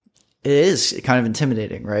it is kind of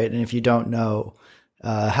intimidating, right? And if you don't know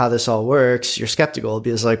how this all works, you're skeptical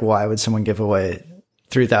because like, why would someone give away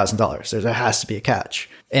 $3,000? There has to be a catch.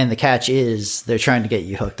 And the catch is they're trying to get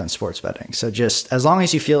you hooked on sports betting. So just as long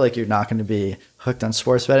as you feel like you're not going to be hooked on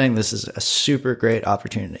sports betting, this is a super great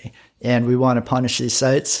opportunity. And we want to punish these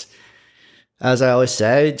sites. As I always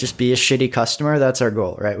say, just be a shitty customer. That's our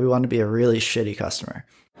goal, right? We want to be a really shitty customer.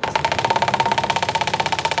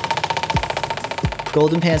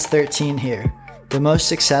 Golden Pants 13 here. The most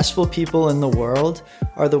successful people in the world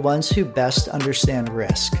are the ones who best understand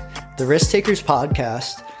risk. The Risk Takers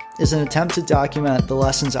podcast is an attempt to document the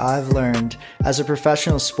lessons I've learned as a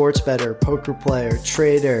professional sports bettor, poker player,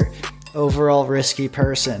 trader, overall risky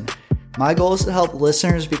person. My goal is to help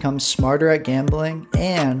listeners become smarter at gambling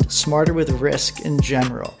and smarter with risk in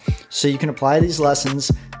general. So you can apply these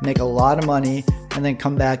lessons, make a lot of money, and then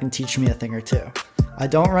come back and teach me a thing or two. I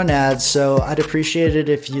don't run ads, so I'd appreciate it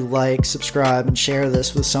if you like, subscribe, and share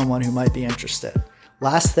this with someone who might be interested.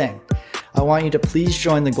 Last thing, I want you to please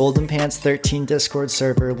join the Golden Pants 13 Discord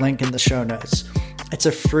server, link in the show notes. It's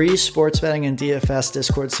a free sports betting and DFS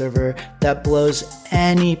Discord server that blows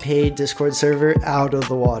any paid Discord server out of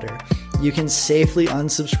the water. You can safely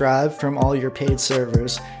unsubscribe from all your paid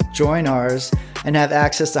servers, join ours, and have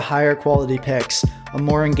access to higher quality picks, a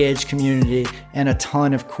more engaged community, and a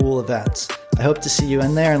ton of cool events. I hope to see you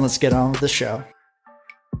in there, and let's get on with the show.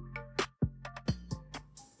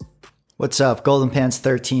 What's up? Golden Pants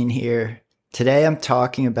 13 here. Today I'm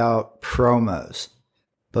talking about promos.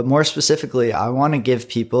 But more specifically, I want to give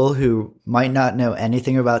people who might not know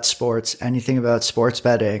anything about sports, anything about sports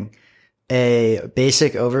betting, a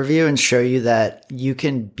basic overview and show you that you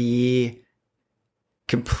can be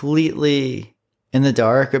completely in the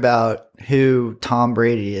dark about who Tom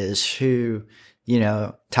Brady is, who,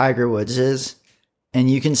 Tiger Woods is, and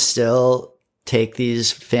you can still take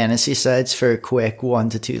these fantasy sites for a quick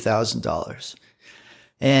 $1,000 to $2,000.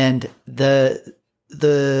 And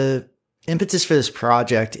the impetus for this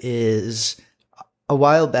project is a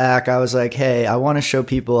while back, I was like, hey, I want to show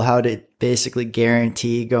people how to basically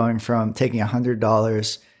guarantee going from taking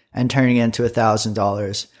 $100 and turning it into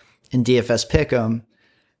 $1,000 in DFS Pick'em.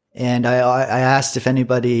 And I asked if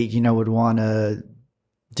anybody, would want to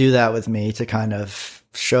do that with me to kind of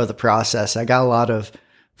show the process. I got a lot of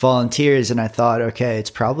volunteers and I thought, okay, it's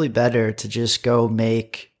probably better to just go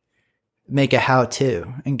make a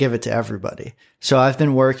how-to and give it to everybody. So I've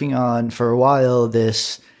been working on for a while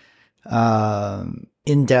this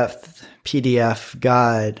in-depth PDF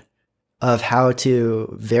guide of how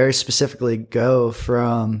to very specifically go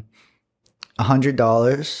from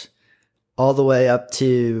 $100 all the way up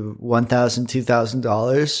to $1,000,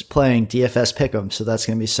 $2,000 playing DFS Pick'em. So that's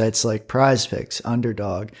going to be sites like Prize Picks,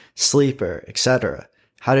 Underdog, Sleeper, etc.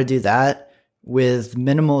 How to do that with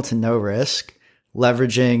minimal to no risk,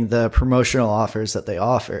 leveraging the promotional offers that they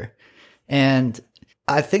offer. And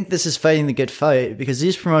I think this is fighting the good fight because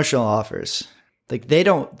these promotional offers, like they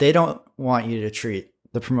don't want you to treat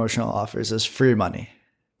the promotional offers as free money.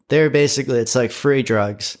 They're basically, it's like free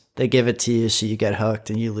drugs. They give it to you so you get hooked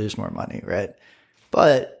and you lose more money, right?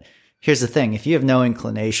 But here's the thing. If you have no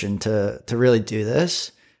inclination to really do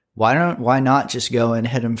this, why not just go and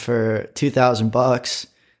hit them for $2,000,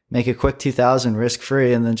 make a quick 2,000 risk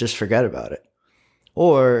free and then just forget about it?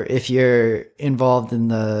 Or if you're involved in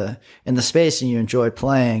the space and you enjoy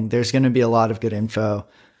playing, there's going to be a lot of good info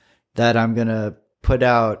that I'm going to put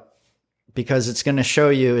out because it's going to show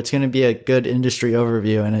you, it's going to be a good industry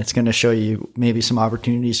overview and it's going to show you maybe some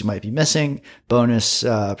opportunities you might be missing, bonus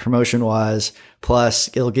promotion wise. Plus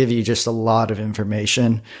it'll give you just a lot of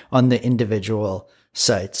information on the individual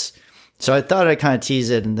sites. So I thought I'd kind of tease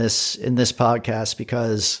it in this podcast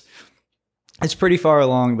because it's pretty far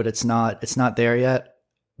along, but it's not there yet.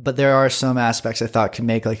 But there are some aspects I thought could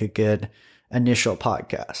make like a good initial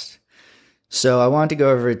podcast. So I wanted to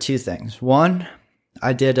go over two things. One,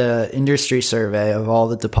 I did an industry survey of all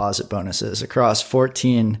the deposit bonuses across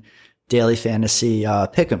 14 daily fantasy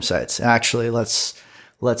pick'em sites. Actually, let's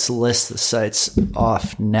list the sites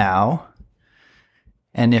off now.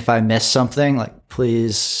 And if I miss something, like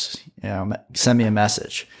please, send me a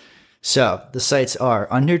message. So the sites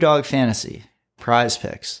are Underdog Fantasy, Prize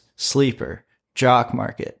Picks, Sleeper, Jock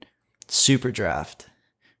Market, Super Draft,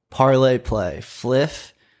 Parlay Play,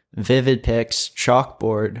 Fliff, Vivid Picks,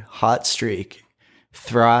 Chalkboard, Hot Streak,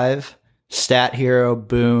 Thrive, Stat Hero,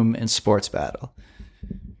 Boom, and Sports Battle.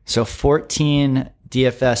 So 14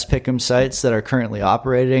 DFS Pick'em sites that are currently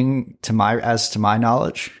operating to my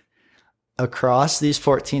knowledge. Across these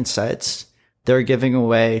 14 sites, they're giving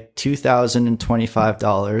away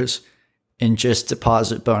 $2,025 in just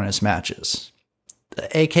deposit bonus matches.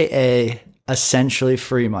 AKA essentially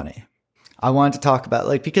free money. I wanted to talk about,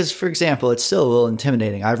 like, because for example, it's still a little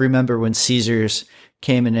intimidating. I remember when Caesars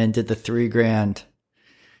came in and did the $3,000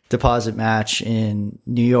 deposit match in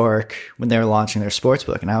New York when they were launching their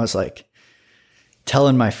sportsbook. And I was like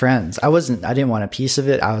telling my friends, I didn't want a piece of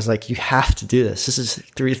it. I was like, you have to do this. This is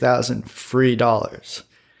 $3,000 free dollars.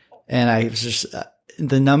 And I was just,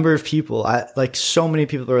 the number of people, so many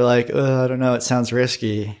people were like, oh, I don't know, it sounds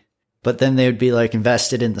risky. But then they would be like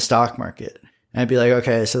invested in the stock market. And I'd be like,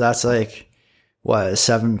 okay, so that's like, what, a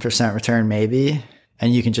 7% return maybe?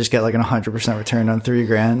 And you can just get like an 100% return on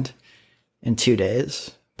 $3,000 in 2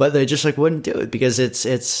 days. But they just like wouldn't do it because it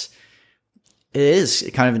is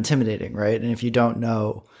kind of intimidating, right? And if you don't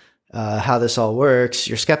know how this all works,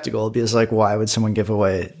 you're skeptical because like, why would someone give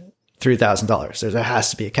away $3,000? There has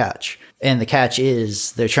to be a catch. And the catch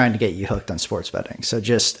is they're trying to get you hooked on sports betting. So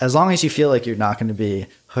just as long as you feel like you're not going to be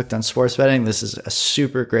hooked on sports betting, this is a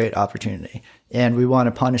super great opportunity. And we want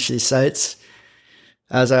to punish these sites.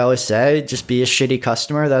 As I always say, just be a shitty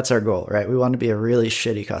customer. That's our goal, right? We want to be a really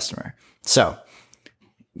shitty customer. So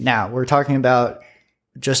now we're talking about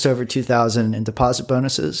just over 2,000 in deposit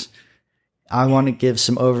bonuses. I want to give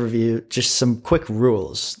some overview, just some quick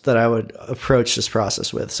rules that I would approach this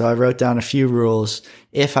process with. So I wrote down a few rules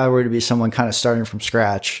if I were to be someone kind of starting from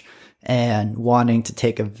scratch and wanting to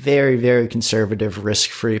take a very, very conservative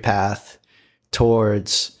risk-free path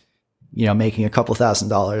towards, making a couple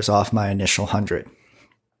 $1,000s off my initial 100.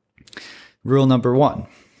 Rule number 1,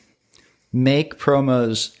 make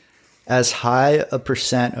promos as high a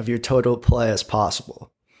percent of your total play as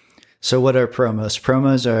possible. So what are promos?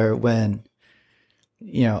 Promos are when,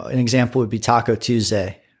 an example would be Taco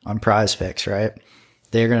Tuesday on Prize Picks, right?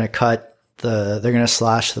 They're going to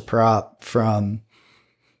slash the prop from,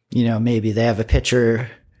 maybe they have a pitcher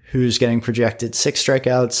who's getting projected 6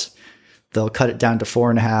 strikeouts. They'll cut it down to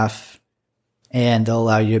 4.5 and they'll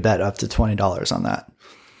allow you to bet up to $20 on that.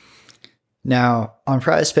 Now on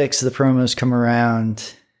Prize Picks, the promos come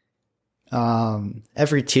around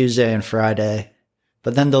every Tuesday and Friday,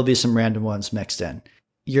 but then there'll be some random ones mixed in.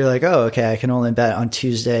 You're like, oh, okay, I can only bet on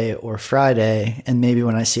Tuesday or Friday, and maybe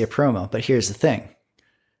when I see a promo. But here's the thing.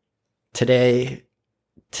 Today's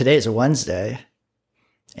a Wednesday,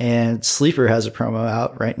 and Sleeper has a promo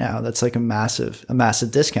out right now that's like a massive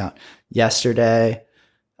discount. Yesterday,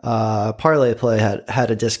 Parlay Play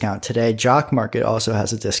had a discount. Today, Jock Market also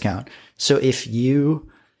has a discount. So if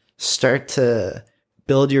you start to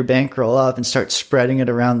build your bankroll up and start spreading it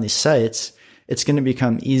around these sites, it's going to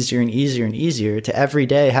become easier and easier and easier to every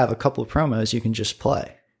day have a couple of promos you can just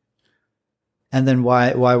play. And then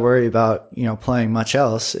why worry about, playing much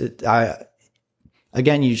else?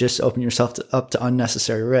 Again, you just open yourself up to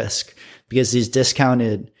unnecessary risk because these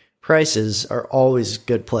discounted prices are always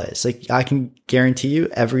good plays. Like I can guarantee you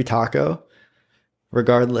every taco,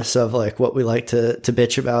 regardless of like what we like to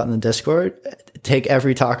bitch about in the Discord, take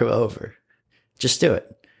every taco over. Just do it.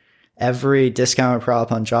 Every discounted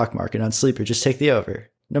prop on Jock Market, on Sleeper, just take the over.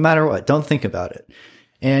 No matter what, don't think about it.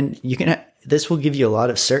 And this will give you a lot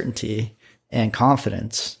of certainty and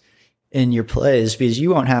confidence in your plays because you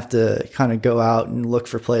won't have to kind of go out and look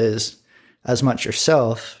for plays as much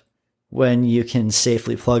yourself when you can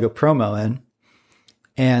safely plug a promo in.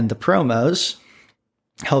 And the promos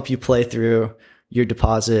help you play through your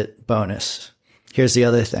deposit bonus. Here's the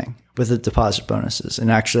other thing with the deposit bonuses. And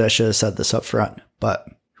actually, I should have said this up front, but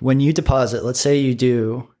when you deposit, let's say you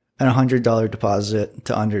do an $100 deposit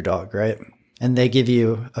to Underdog, right? And they give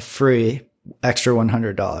you a free extra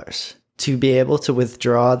 $100. To be able to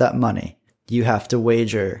withdraw that money, you have to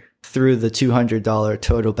wager through the $200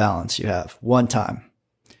 total balance you have one time.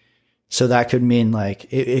 So that could mean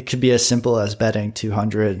like, it could be as simple as betting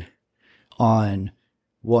 200 on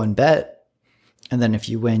one bet. And then if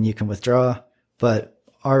you win, you can withdraw. But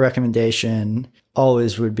our recommendation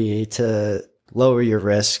always would be to lower your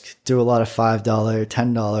risk, do a lot of $5,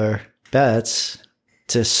 $10 bets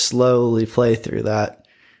to slowly play through that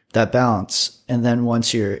balance. And then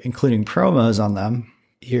once you're including promos on them,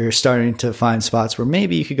 you're starting to find spots where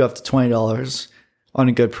maybe you could go up to $20 on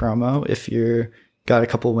a good promo if you're got a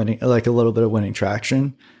couple winning, like a little bit of winning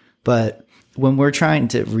traction. But when we're trying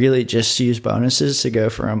to really just use bonuses to go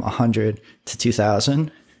from 100 to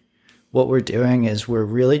 2,000, what we're doing is we're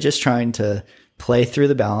really just trying to play through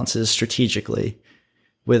the balances strategically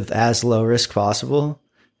with as low risk possible,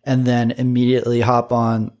 and then immediately hop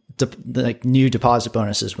on new deposit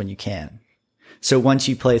bonuses when you can. So once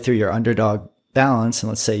you play through your Underdog balance, and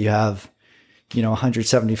let's say you have,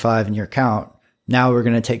 175 in your account, now we're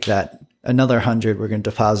going to take that another 100, we're going to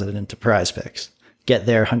deposit it into Prize Picks, get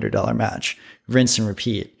their $100 match, rinse and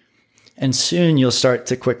repeat. And soon you'll start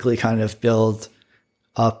to quickly kind of build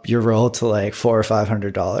up your roll to like $400 or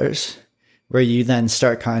 $500, where you then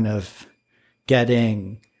start kind of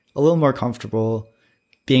getting a little more comfortable,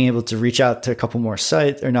 being able to reach out to a couple more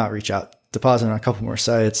sites, or not reach out, deposit on a couple more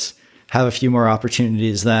sites, have a few more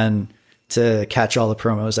opportunities then to catch all the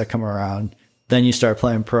promos that come around. Then you start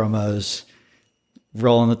playing promos,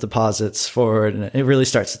 rolling the deposits forward, and it really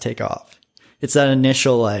starts to take off. It's that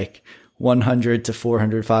initial like 100 to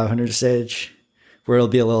 400, 500 stage where it'll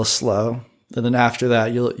be a little slow. And then after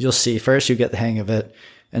that, you'll see, first you get the hang of it.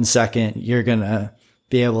 And second, you're going to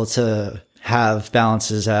be able to have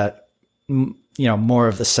balances at, more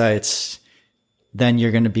of the sites. Then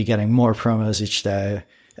you're going to be getting more promos each day,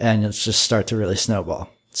 and it'll just start to really snowball.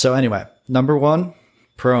 So anyway, number one,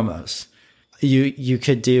 promos. You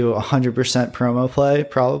could do 100% promo play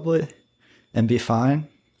probably and be fine.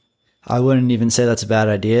 I wouldn't even say that's a bad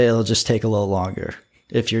idea. It'll just take a little longer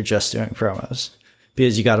if you're just doing promos,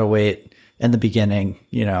 because you got to wait in the beginning,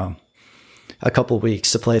 a couple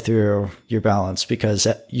weeks to play through your balance, because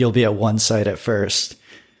you'll be at one site at first.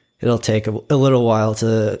 It'll take a little while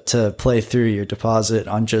to play through your deposit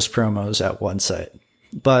on just promos at one site.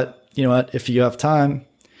 But you know what? If you have time,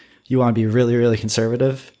 you want to be really, really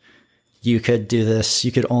conservative, you could do this.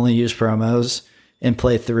 You could only use promos and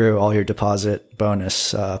play through all your deposit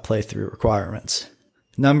bonus playthrough requirements.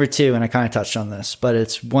 Number two, and I kind of touched on this, but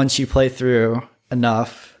it's once you play through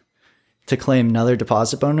enough to claim another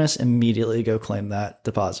deposit bonus, immediately go claim that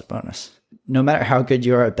deposit bonus. No matter how good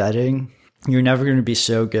you are at betting, you're never going to be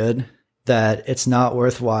so good that it's not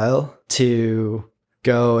worthwhile to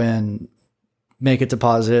go and make a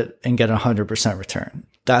deposit and get a 100% return.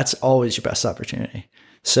 That's always your best opportunity.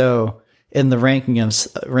 So in the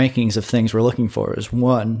rankings of things we're looking for is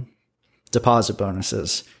 1, deposit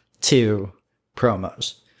bonuses, 2,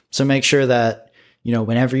 promos. So make sure that,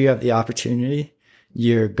 whenever you have the opportunity,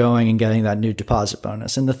 you're going and getting that new deposit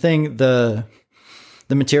bonus. And the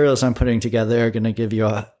materials I'm putting together are going to give you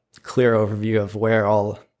a clear overview of where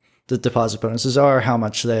all the deposit bonuses are, how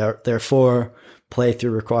much they're for,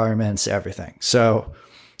 playthrough requirements, everything. So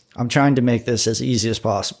I'm trying to make this as easy as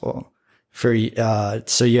possible for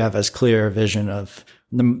so you have as clear a vision of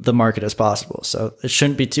the market as possible. So it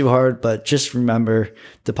shouldn't be too hard, but just remember,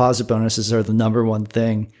 deposit bonuses are the number one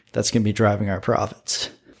thing that's going to be driving our profits.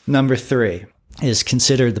 Number 3 is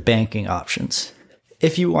consider the banking options.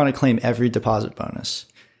 If you want to claim every deposit bonus,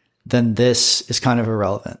 then this is kind of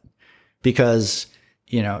irrelevant, because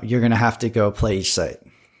you're going to have to go play each site.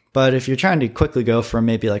 But if you're trying to quickly go from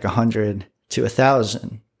maybe like 100 to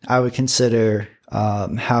 1,000, I would consider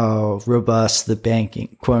how robust the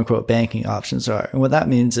banking, quote unquote, banking options are. And what that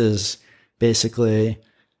means is basically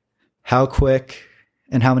how quick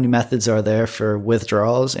and how many methods are there for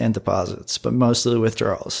withdrawals and deposits, but mostly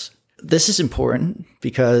withdrawals. This is important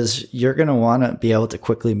because you're going to want to be able to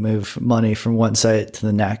quickly move money from one site to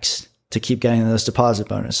the next to keep getting those deposit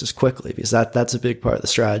bonuses quickly, because that's a big part of the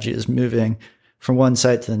strategy, is moving from one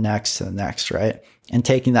site to the next, right? And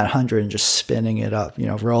taking that 100 and just spinning it up,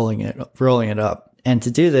 rolling it up. And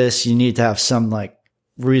to do this, you need to have some like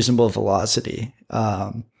reasonable velocity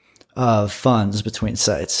of funds between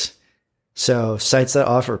sites. So sites that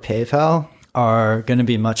offer PayPal are going to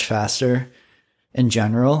be much faster in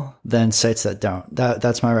general than sites that don't.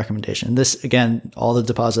 That's my recommendation. This, again, all the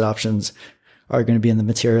deposit options are going to be in the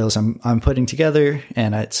materials I'm putting together,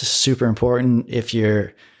 and it's super important if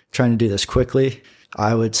you're trying to do this quickly.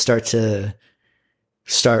 I would start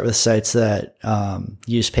with sites that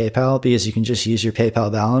use PayPal, because you can just use your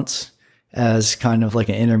PayPal balance as kind of like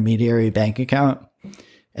an intermediary bank account,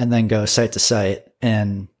 and then go site to site,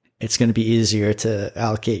 and it's going to be easier to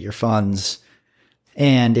allocate your funds.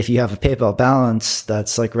 And if you have a PayPal balance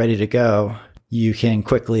that's like ready to go, you can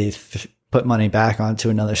quickly put money back onto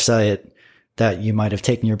another site that you might have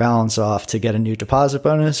taken your balance off to get a new deposit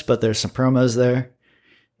bonus, but there's some promos there.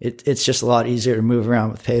 It's just a lot easier to move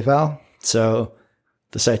around with PayPal. So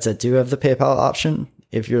the sites that do have the PayPal option,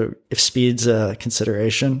 if speed's a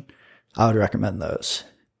consideration, I would recommend those.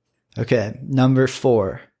 Okay, number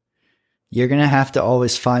 4, you're going to have to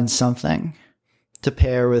always find something to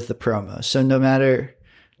pair with the promo. So no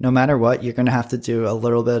matter what, you're going to have to do a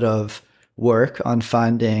little bit of work on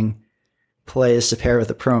finding plays to pair with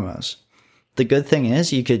the promos. The good thing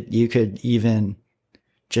is you could even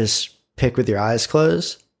just pick with your eyes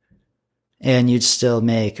closed, and you'd still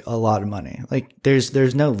make a lot of money. Like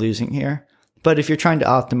there's no losing here. But if you're trying to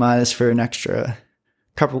optimize for an extra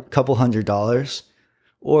couple $100,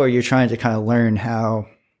 or you're trying to kind of learn how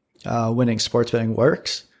winning sports betting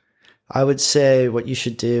works, I would say what you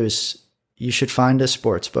should do is you should find a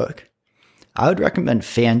sports book I would recommend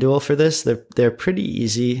FanDuel for this. They're pretty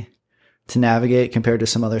easy to navigate compared to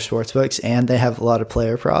some other sports books, and they have a lot of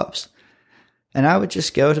player props. And I would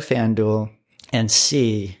just go to FanDuel and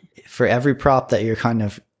see, for every prop that you're kind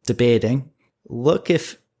of debating, look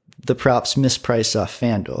if the prop's mispriced off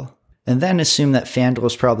FanDuel. And then assume that FanDuel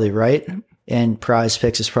is probably right and Prize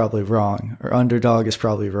Picks is probably wrong, or Underdog is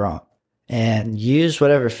probably wrong. And use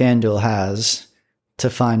whatever FanDuel has to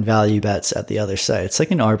find value bets at the other site. It's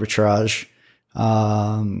like an arbitrage,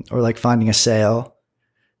 or like finding a sale.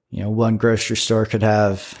 One grocery store could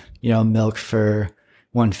have, milk for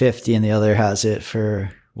 $1.50 and the other has it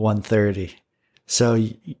for $1.30. So,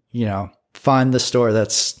 find the store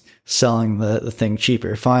that's selling the thing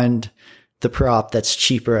cheaper. Find the prop that's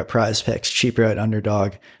cheaper at Prize Picks, cheaper at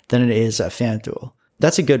Underdog than it is at FanDuel.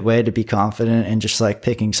 That's a good way to be confident and just like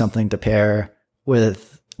picking something to pair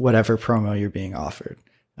with whatever promo you're being offered.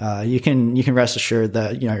 You can rest assured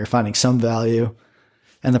that, you're finding some value,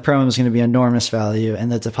 and the promo is going to be enormous value,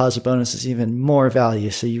 and the deposit bonus is even more value.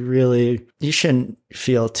 So you shouldn't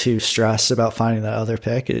feel too stressed about finding that other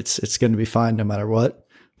pick. It's going to be fine no matter what.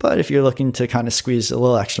 But if you're looking to kind of squeeze a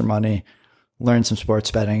little extra money, learn some sports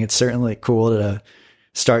betting, it's certainly cool to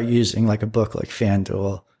start using like a book like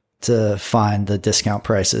FanDuel to find the discount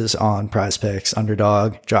prices on Prize Picks,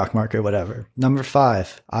 Underdog, Jock Market, whatever. Number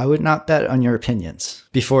 5, I would not bet on your opinions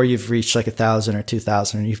before you've reached like 1,000 or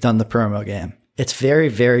 2,000 and you've done the promo game. It's very,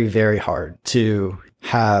 very, very hard to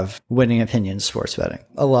have winning opinions sports betting.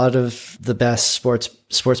 A lot of the best sports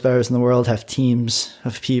bettors in the world have teams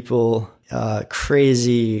of people,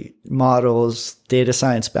 crazy models, data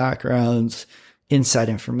science backgrounds, inside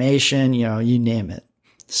information, you name it.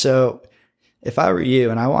 So if I were you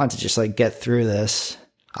and I wanted to just like get through this,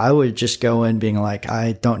 I would just go in being like,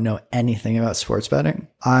 I don't know anything about sports betting.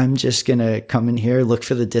 I'm just going to come in here, look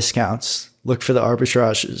for the discounts, look for the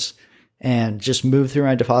arbitrages, and just move through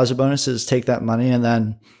my deposit bonuses, take that money. And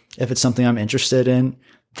then if it's something I'm interested in,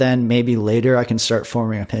 then maybe later I can start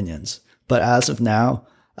forming opinions. But as of now,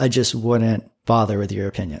 I just wouldn't bother with your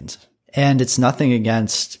opinions. And it's nothing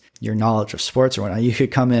against your knowledge of sports or whatnot. You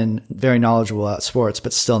could come in very knowledgeable at sports,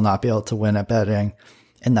 but still not be able to win at betting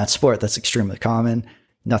in that sport. That's extremely common.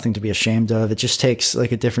 Nothing to be ashamed of. It just takes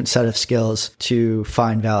like a different set of skills to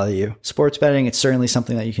find value. Sports betting, it's certainly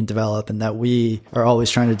something that you can develop and that we are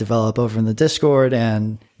always trying to develop over in the Discord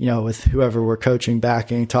and, with whoever we're coaching,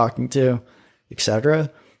 backing, talking to,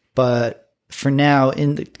 etc. But for now,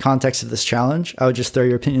 in the context of this challenge, I would just throw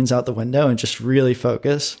your opinions out the window and just really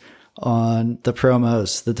focus on the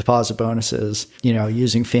promos, the deposit bonuses,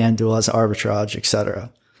 using FanDuel as arbitrage,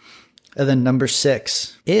 etc. And then number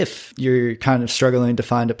 6, if you're kind of struggling to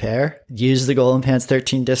find a pair, use the Golden Pants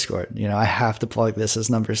 13 Discord. I have to plug this as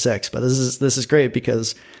number 6, but this is great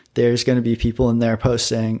because there's going to be people in there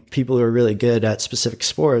posting, people who are really good at specific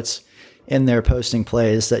sports in there posting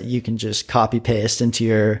plays that you can just copy paste into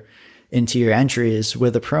your entries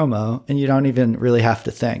with a promo, and you don't even really have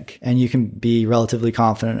to think, and you can be relatively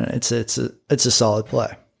confident. It's a solid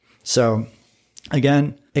play. So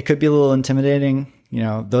again, it could be a little intimidating.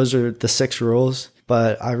 Those are the 6 rules,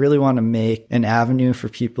 but I really want to make an avenue for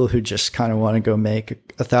people who just kind of want to go make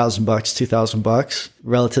 $1,000, $2,000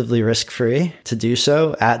 relatively risk-free to do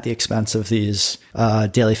so at the expense of these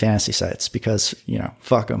daily fantasy sites because,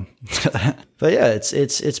 fuck them. But yeah,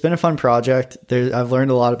 it's been a fun project. I've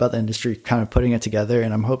learned a lot about the industry kind of putting it together,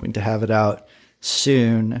 and I'm hoping to have it out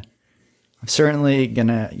soon. You're certainly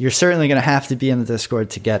gonna have to be in the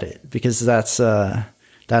Discord to get it because that's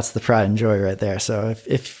the pride and joy right there. So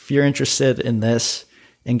if you're interested in this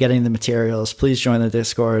and getting the materials, please join the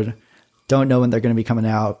Discord. Don't know when they're going to be coming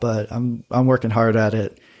out, but I'm working hard at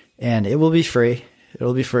it, and it will be free.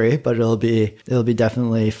 It'll be free, but it'll be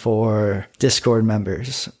definitely for Discord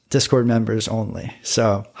members only.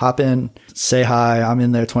 So hop in, say hi. I'm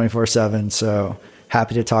in there 24/7. So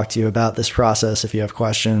happy to talk to you about this process if you have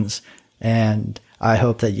questions. And I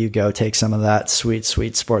hope that you go take some of that sweet,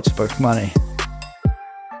 sweet sportsbook money.